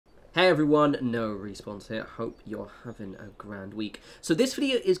Hey everyone, no respawns here. Hope you're having a grand week. So this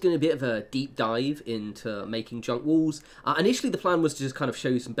video is going to be a bit of a deep dive into making junk walls. Initially the plan was to just kind of show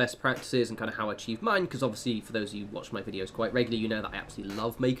you some best practices and kind of how I achieved mine, because obviously for those of you who watch my videos quite regularly, you know that I absolutely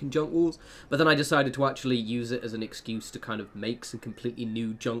love making junk walls. But then I decided to actually use it as an excuse to kind of make some completely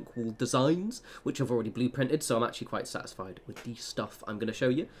new junk wall designs, which I've already blueprinted, so I'm actually quite satisfied with the stuff I'm going to show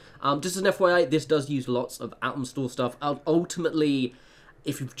you. Just as an FYI, this does use lots of Atom Store stuff. Ultimately,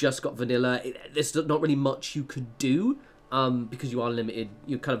 if you've just got vanilla, there's not really much you could do because you are limited.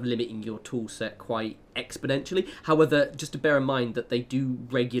 You're kind of limiting your tool set quite exponentially. However, just to bear in mind that they do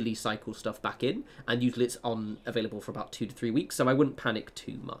regularly cycle stuff back in, and usually it's available for about 2 to 3 weeks, so I wouldn't panic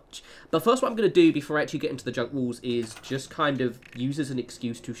too much. But first, what I'm going to do before I actually get into the junk walls is just kind of use as an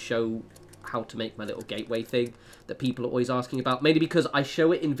excuse to show how to make my little gateway thing that people are always asking about, mainly because I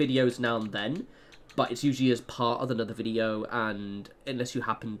show it in videos now and then, but it's usually as part of another video, and unless you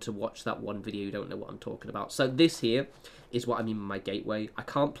happen to watch that one video, you don't know what I'm talking about. So this here is what I mean by my gateway. I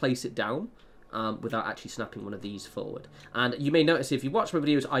can't place it down without actually snapping one of these forward. And you may notice if you watch my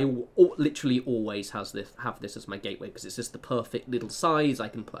videos, I literally always have this as my gateway, because it's just the perfect little size. I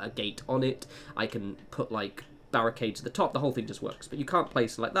can put a gate on it. I can put like barricades at the top. The whole thing just works. But you can't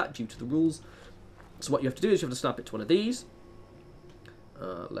place it like that due to the rules. So what you have to do is you have to snap it to one of these.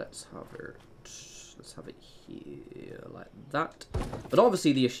 Let's have it here like that. But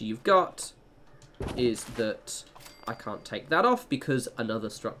obviously the issue you've got is that I can't take that off because another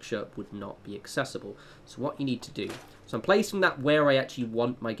structure would not be accessible. So what you need to do, so I'm placing that where I actually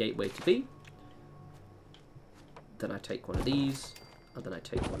want my gateway to be. Then I take one of these, and then I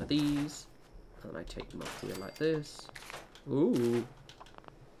take one of these, and then I take them off here like this. Ooh.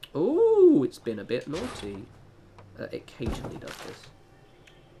 Ooh, it's been a bit naughty. It occasionally does this.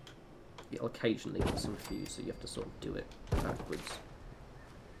 It'll occasionally get confused, so you have to sort of do it backwards.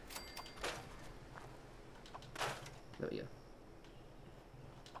 There we go.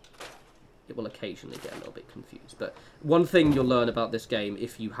 It will occasionally get a little bit confused. But one thing you'll learn about this game,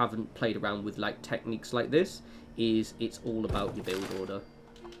 if you haven't played around with like techniques like this, is it's all about your build order.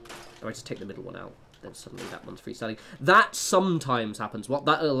 If I just take the middle one out, then suddenly that one's freestanding. That sometimes happens. What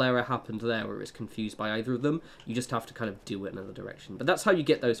that little error happened there, where it's confused by either of them, you just have to kind of do it in another direction. But that's how you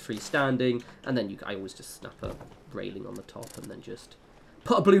get those freestanding, and then I always just snap a railing on the top and then just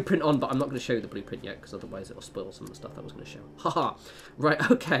put a blueprint on, but I'm not going to show you the blueprint yet, because otherwise it'll spoil some of the stuff I was going to show. Haha.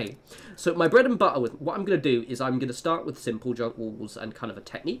 Right, okay. So my bread and butter with what I'm going to do is I'm going to start with simple junk walls and kind of a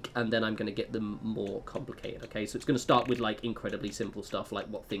technique, and then I'm going to get them more complicated, okay? So it's going to start with, like, incredibly simple stuff, like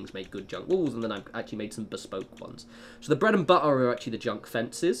what things make good junk walls, and then I've actually made some bespoke ones. So the bread and butter are actually the junk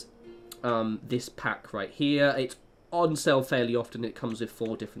fences. This pack right here, it's on sale fairly often. It comes with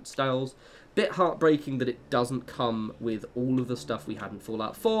 4 different styles. Bit heartbreaking that it doesn't come with all of the stuff we had in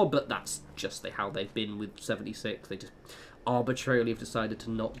Fallout 4, but that's just how they've been with 76. They just arbitrarily have decided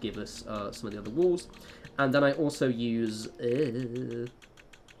to not give us some of the other walls. And then I also use up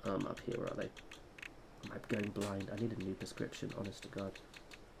here, where are they? I'm going blind. I need a new prescription, honest to God.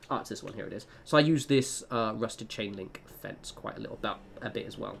 Ah, it's this one. Here it is. So I use this rusted chain link fence quite a bit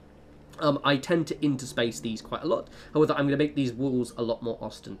as well. I tend to interspace these quite a lot. However, I'm going to make these walls a lot more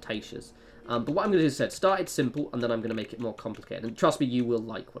ostentatious. But what I'm going to do is start it simple, and then I'm going to make it more complicated. And trust me, you will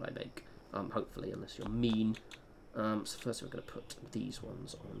like what I make. Hopefully, unless you're mean. So first we're going to put these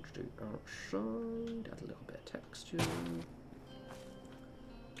ones on the outside. Add a little bit of texture. And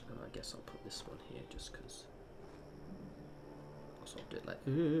I guess I'll put this one here just because I'll sort of do it like...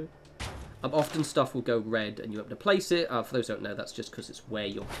 often stuff will go red and you have to place it. For those who don't know, that's just because it's where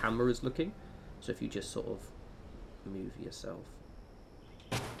your camera is looking. So if you just sort of move yourself,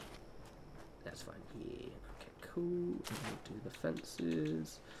 that's fine. Yeah. Okay, cool. And we'll do the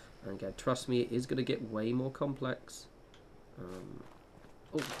fences. And again, trust me, it is going to get way more complex.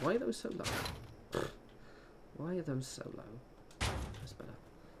 Oh, why are those so low? Why are those so low? That's better.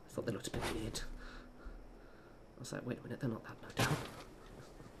 I thought they looked a bit weird. I was like, wait a minute, they're not that low down.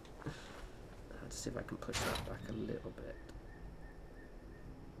 Let's see if I can push that back a little bit.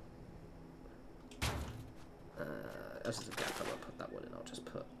 As a gap, I won't put that one in. I'll just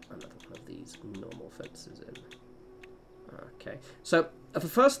put another one of these normal fences in. Okay. So, the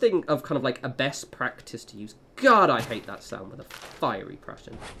first thing of kind of like a best practice to use... God, I hate that sound with a fiery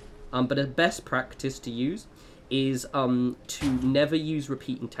passion. But a best practice to use is to never use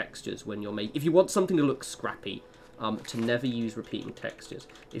repeating textures when you're making... If you want something to look scrappy, to never use repeating textures.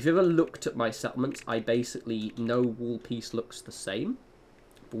 If you've ever looked at my settlements, no wall piece looks the same.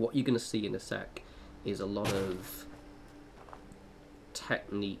 But what you're going to see in a sec is a lot of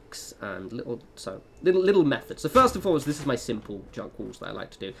techniques and little methods. So first and foremost, this is my simple junk walls that I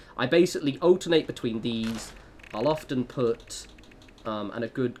like to do. I basically alternate between these. I'll often put, and a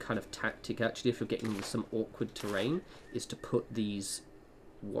good kind of tactic actually, if you're getting into some awkward terrain, is to put these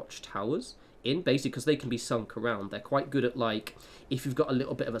watchtowers in, basically because they can be sunk around. They're quite good at, like, if you've got a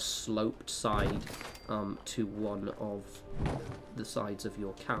little bit of a sloped side to one of the sides of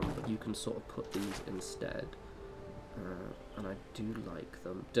your camp, you can sort of put these instead. And I do like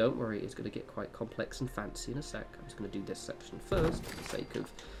them. Don't worry, it's going to get quite complex and fancy in a sec. I'm just going to do this section first for the sake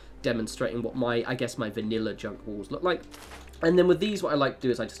of demonstrating what I guess my vanilla junk walls look like. And then with these, what I like to do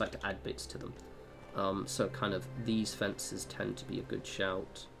is I just like to add bits to them. So kind of these fences tend to be a good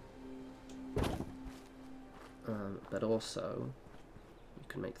shout. But also, you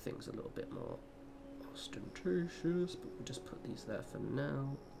can make things a little bit more ostentatious, but we'll just put these there for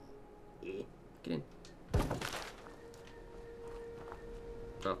now. Get in.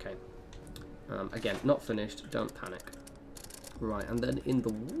 Okay. Again, not finished, don't panic. Right, and then in the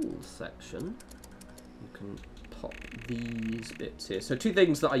wall section, you can pop these bits here. So two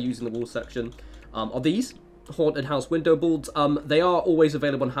things that I use in the wall section are these haunted house window boards. They are always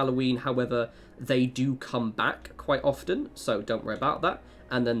available on Halloween, however, they do come back quite often, so don't worry about that.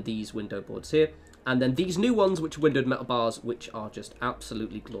 And then these window boards here. And then these new ones, which are windowed metal bars, which are just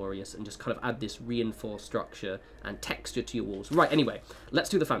absolutely glorious and just kind of add this reinforced structure and texture to your walls. Right, anyway, let's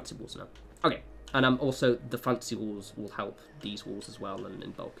do the fancy walls now. Okay, and also the fancy walls will help these walls as well and in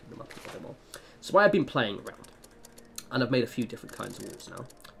bulking them up a little bit more. So I've been playing around, and I've made a few different kinds of walls now.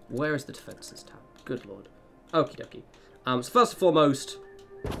 Where is the defences tab? Good lord. Okie dokie. So first and foremost,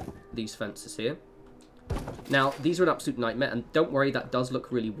 these fences here. Now, these are an absolute nightmare, and don't worry, that does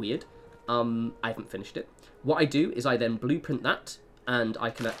look really weird. I haven't finished it. What I do is I then blueprint that, and I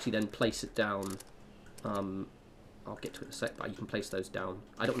can actually then place it down. I'll get to it in a sec, but you can place those down.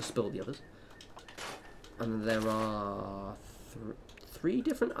 I don't want to spill the others. And there are three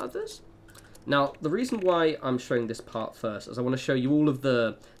different others. Now, the reason why I'm showing this part first is I want to show you all of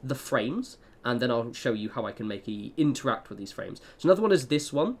the frames, and then I'll show you how I can make it interact with these frames. So another one is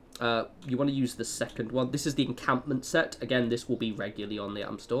this one. You want to use the second one. This is the encampment set. Again, this will be regularly on the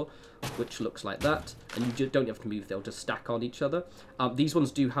App Store, which looks like that. And you don't have to move, they'll just stack on each other. These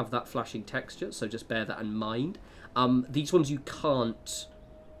ones do have that flashing texture, so just bear that in mind. These ones you can't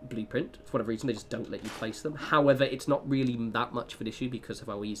blueprint. For whatever reason, they just don't let you place them. However, it's not really that much of an issue because of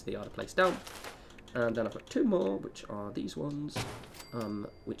how easy they are to place down. And then I've got two more, which are these ones,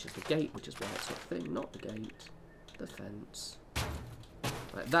 which is the gate, which is why it's not a thing, not the gate, the fence.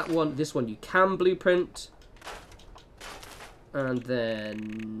 Right, that one, this one you can blueprint. And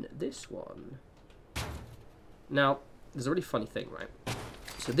then this one. Now, there's a really funny thing, right?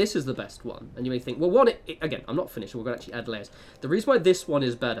 So this is the best one, and you may think, well, again, I'm not finished, we're going to actually add layers. The reason why this one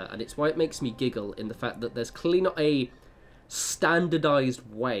is better, and it's why it makes me giggle, in the fact that there's clearly not a standardized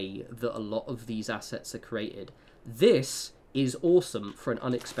way that a lot of these assets are created. This is awesome for an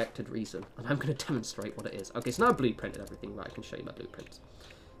unexpected reason, and I'm going to demonstrate what it is. Okay, so now I've blueprinted everything, right? I can show you my blueprints.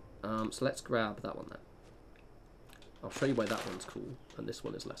 So let's grab that one there. I'll show you why that one's cool, and this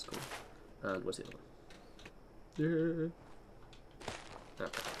one is less cool. And where's the other one? Yeah.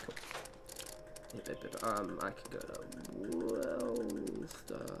 Okay, cool. I can go to well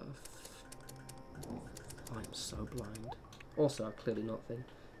stuff. I'm so blind. Also, I'm clearly not thing.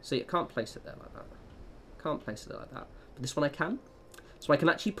 See, I can't place it there like that. Can't place it there like that. But this one I can. So I can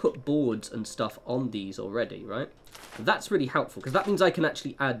actually put boards and stuff on these already, right? And that's really helpful, because that means I can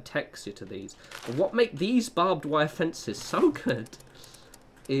actually add texture to these. But what makes these barbed wire fences so good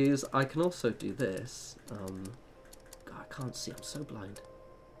is I can also do this. God, I can't see, I'm so blind.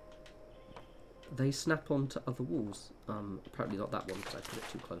 They snap onto other walls. Apparently not that one, because I put it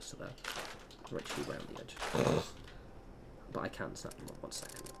too close to there. Or actually around the edge. But I can snap them on 1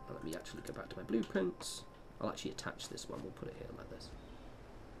 second. Let me actually go back to my blueprints. I'll actually attach this one. We'll put it here like this.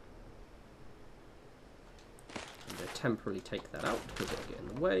 I'm going to temporarily take that out because it'll get in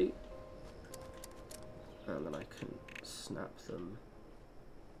the way. And then I can snap them.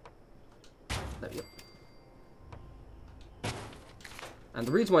 There we go. And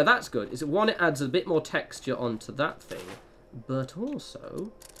the reason why that's good is that, one, it adds a bit more texture onto that thing, but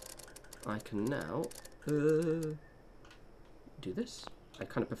also I can now do this. I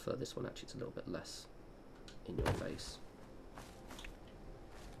kind of prefer this one, actually. It's a little bit less in your face.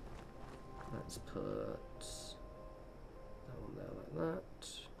 Let's put that one there like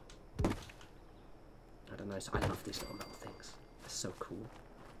that. I don't know, so I love these little metal things. They're so cool.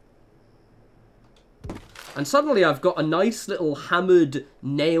 And suddenly I've got a nice little hammered,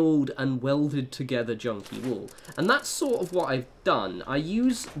 nailed and welded together junky wall. And that's sort of what I've done. I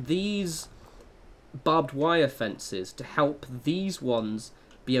use these barbed wire fences to help these ones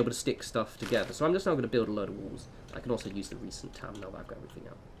be able to stick stuff together. So I'm just now going to build a load of walls. I can also use the recent tab now that I've got everything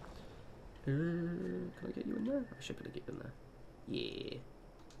out. Can I get you in there? I should be able to get you in there. Yeah.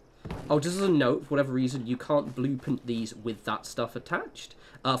 Oh, just as a note, for whatever reason, you can't blueprint these with that stuff attached.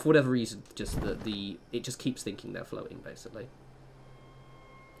 For whatever reason, just it just keeps thinking they're floating, basically.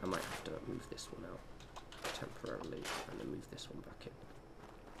 I might have to move this one out temporarily and then move this one back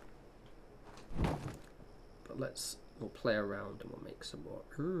in. But we'll play around and we'll make some more.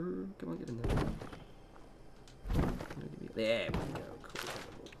 Come on, get in there. There we go. Cool.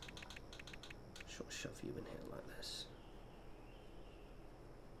 Shove you in here like this.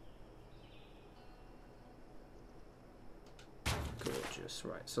 Gorgeous.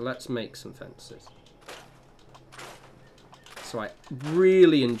 Right, so let's make some fences. So I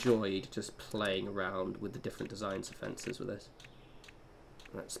really enjoyed just playing around with the different designs of fences with this.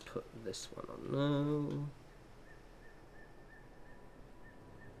 Let's put this one on now.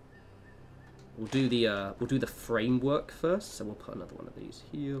 We'll do the framework first, so we'll put another one of these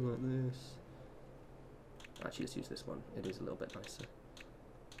here like this. Actually, let's use this one. It is a little bit nicer.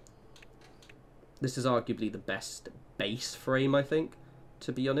 This is arguably the best base frame, I think,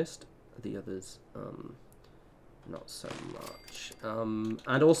 to be honest. The others, not so much.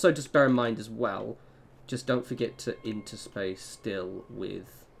 And also, just bear in mind as well, just don't forget to interspace still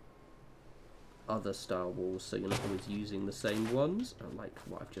with other style walls, so you're not always using the same ones. I like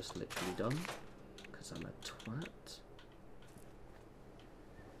what I've just literally done, because I'm a twat.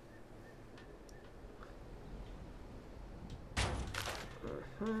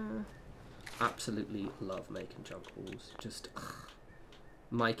 Absolutely love making junk walls. Just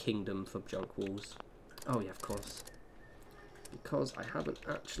my kingdom for junk walls. Oh yeah, of course. Because I haven't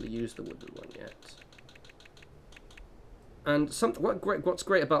actually used the wooden one yet. And what's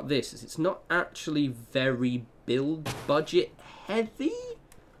great about this is it's not actually very build budget heavy,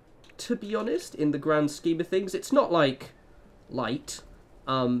 to be honest, in the grand scheme of things. It's not like light.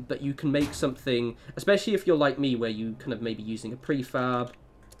 But you can make something, especially if you're like me, where you kind of maybe using a prefab.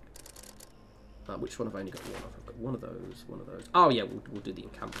 Which one have I only got one of? I've got one of those, one of those. Oh yeah, we'll do the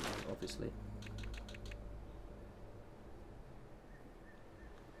encampment one, obviously.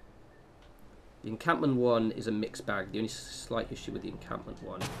 The encampment one is a mixed bag. The only slight issue with the encampment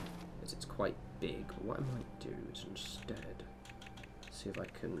one is it's quite big. But what I might do is instead see if I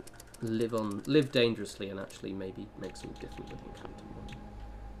can live dangerously and actually maybe make something different with the encampment one.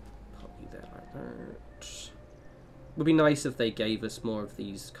 Pop you there like that. Would be nice if they gave us more of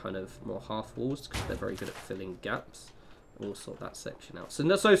these kind of more half walls, because they're very good at filling gaps. We'll sort that section out.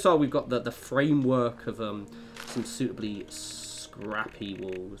 So far we've got the framework of some suitably scrappy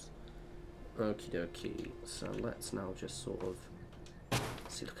walls. Okie dokie. So let's now just sort of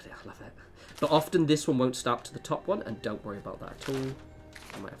see. Look at it, I love it. But often this one won't start to the top one, and don't worry about that at all.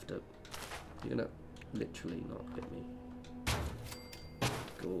 I might have to. You're gonna literally not hit me.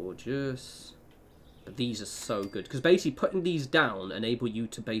 Gorgeous. But these are so good, because basically putting these down enable you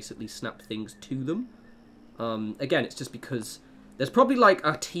to basically snap things to them. Again, it's just because there's probably like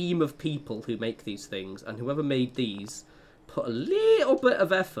a team of people who make these things, and whoever made these put a little bit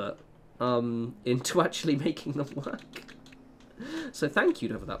of effort into actually making them work. So thank you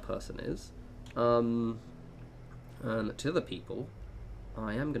to whoever that person is. And to other people,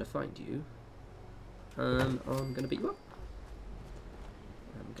 I am going to find you, and I'm going to beat you up.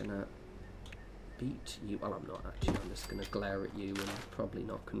 I'm going to beat you. Well, I'm not actually. I'm just going to glare at you and probably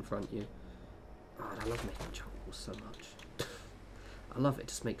not confront you. Oh, I love making junk walls so much. I love it. It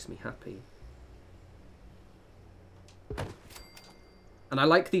just makes me happy. And I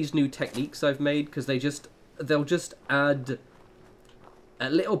like these new techniques I've made, because they'll just add a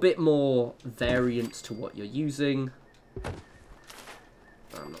little bit more variance to what you're using.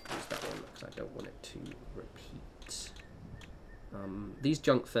 I'm not going to use that one because I don't want it to repeat.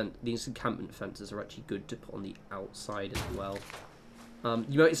 These encampment fences are actually good to put on the outside as well.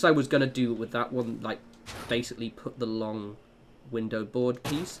 You notice I was going to do with that one, like basically put the long window board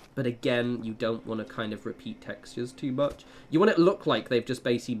piece, but again, you don't want to kind of repeat textures too much. You want it to look like they've just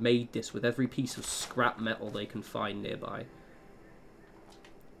basically made this with every piece of scrap metal they can find nearby.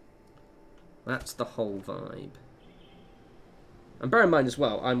 That's the whole vibe. And bear in mind as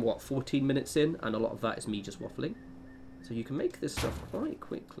well, I'm what, 14 minutes in, and a lot of that is me just waffling. So you can make this stuff quite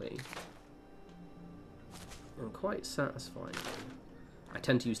quickly. And quite satisfying. I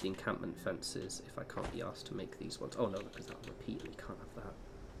tend to use the encampment fences if I can't be asked to make these ones. Oh no, because that'll repeat, and we can't have that.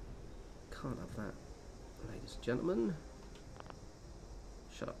 Can't have that. ladies and gentlemen.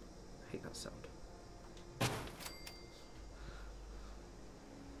 Shut up. I hate that sound.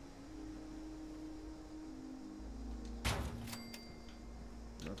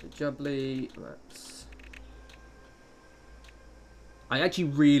 Lovely jubbly. Let's... I actually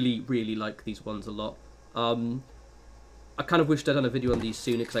really like these ones a lot. I kind of wished I'd done a video on these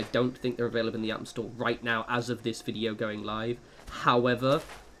sooner because I don't think they're available in the App Store right now as of this video going live. However,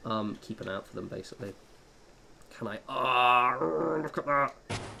 keep an eye out for them, basically. Can I... Oh, look at that.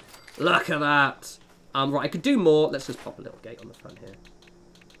 Look at that. Right, I could do more. Let's just pop a little gate on the front here.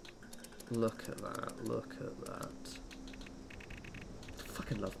 Look at that. Look at that. I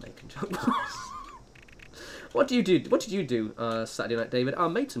fucking love making junk walls. What do you do? What did you do Saturday night, David? I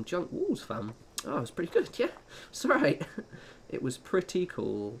made some junk walls, fam. Oh, it was pretty good, yeah. It's alright. It was pretty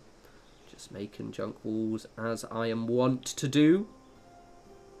cool. Just making junk walls as I am wont to do.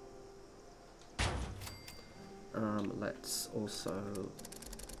 Let's also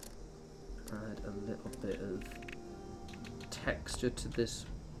add a little bit of texture to this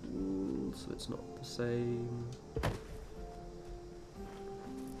wall so it's not the same.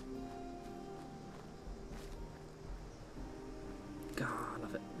 God, I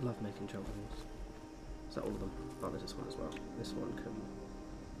love it. Love making junk walls. Is that all of them? Oh, there's this one as well. This one can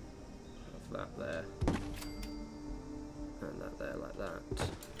have that there. And that there like that.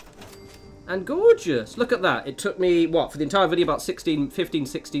 And gorgeous! Look at that. It took me, what, for the entire video about 15,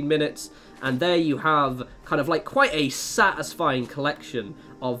 16 minutes. And there you have kind of like quite a satisfying collection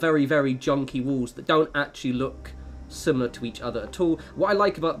of very, very junky walls that don't actually look similar to each other at all. What I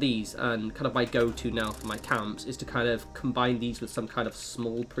like about these, and kind of my go-to now for my camps, is to kind of combine these with some kind of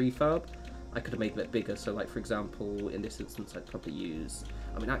small prefab. I could have made it a bit bigger, so like for example, in this instance I'd probably use,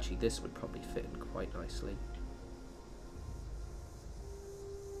 I mean actually this would probably fit in quite nicely.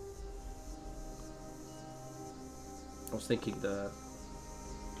 I was thinking the...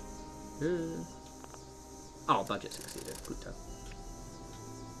 Oh, budget succeeded. Good time.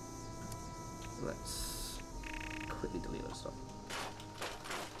 Let's quickly delete that stuff.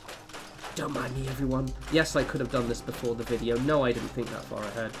 Don't mind me, everyone. Yes, I could have done this before the video. No, I didn't think that far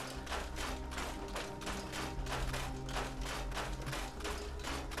ahead.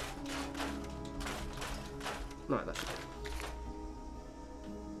 Right, that should be.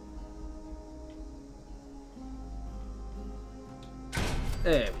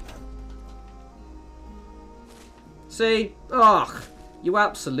 There we go. See? Ugh. You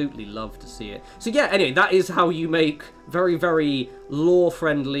absolutely love to see it. So yeah, anyway, that is how you make very, very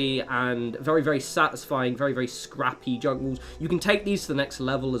lore-friendly and very, very satisfying, very, very scrappy junk walls. You can take these to the next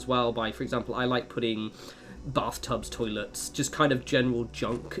level as well by, for example, I like putting bathtubs, toilets, just kind of general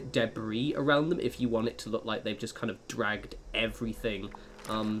junk debris around them if you want it to look like they've just kind of dragged everything.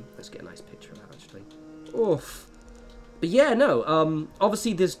 Let's get a nice picture of that, actually. Oof. But yeah, no,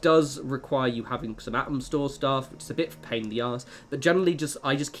 obviously this does require you having some Atom Store stuff, which is a bit of a pain in the arse, but generally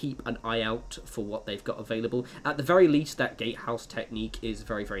I just keep an eye out for what they've got available. At the very least, that gatehouse technique is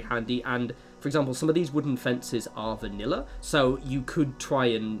very, very handy, and for example, some of these wooden fences are vanilla, so you could try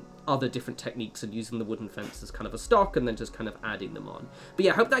and other different techniques and using the wooden fence as kind of a stock and then just kind of adding them on. But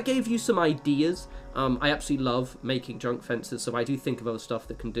yeah, I hope that gave you some ideas. I absolutely love making junk fences, so I do think of other stuff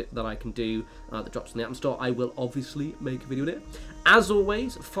that I can do that drops in the Atom Store. I will obviously make a video on it. As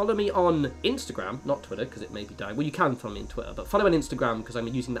always, follow me on Instagram, not Twitter because it may be dying. Well, you can follow me on Twitter, but follow me on Instagram because I'm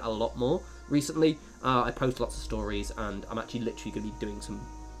using that a lot more recently. I post lots of stories and I'm actually literally going to be doing some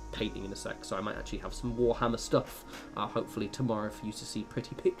painting in a sec, so I might actually have some Warhammer stuff hopefully tomorrow for you to see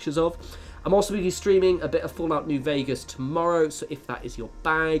pretty pictures of. I'm also going to be streaming a bit of Fallout New Vegas tomorrow, so if that is your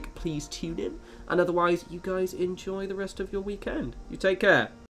bag, please tune in, and otherwise you guys enjoy the rest of your weekend. You take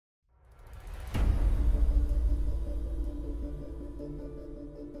care.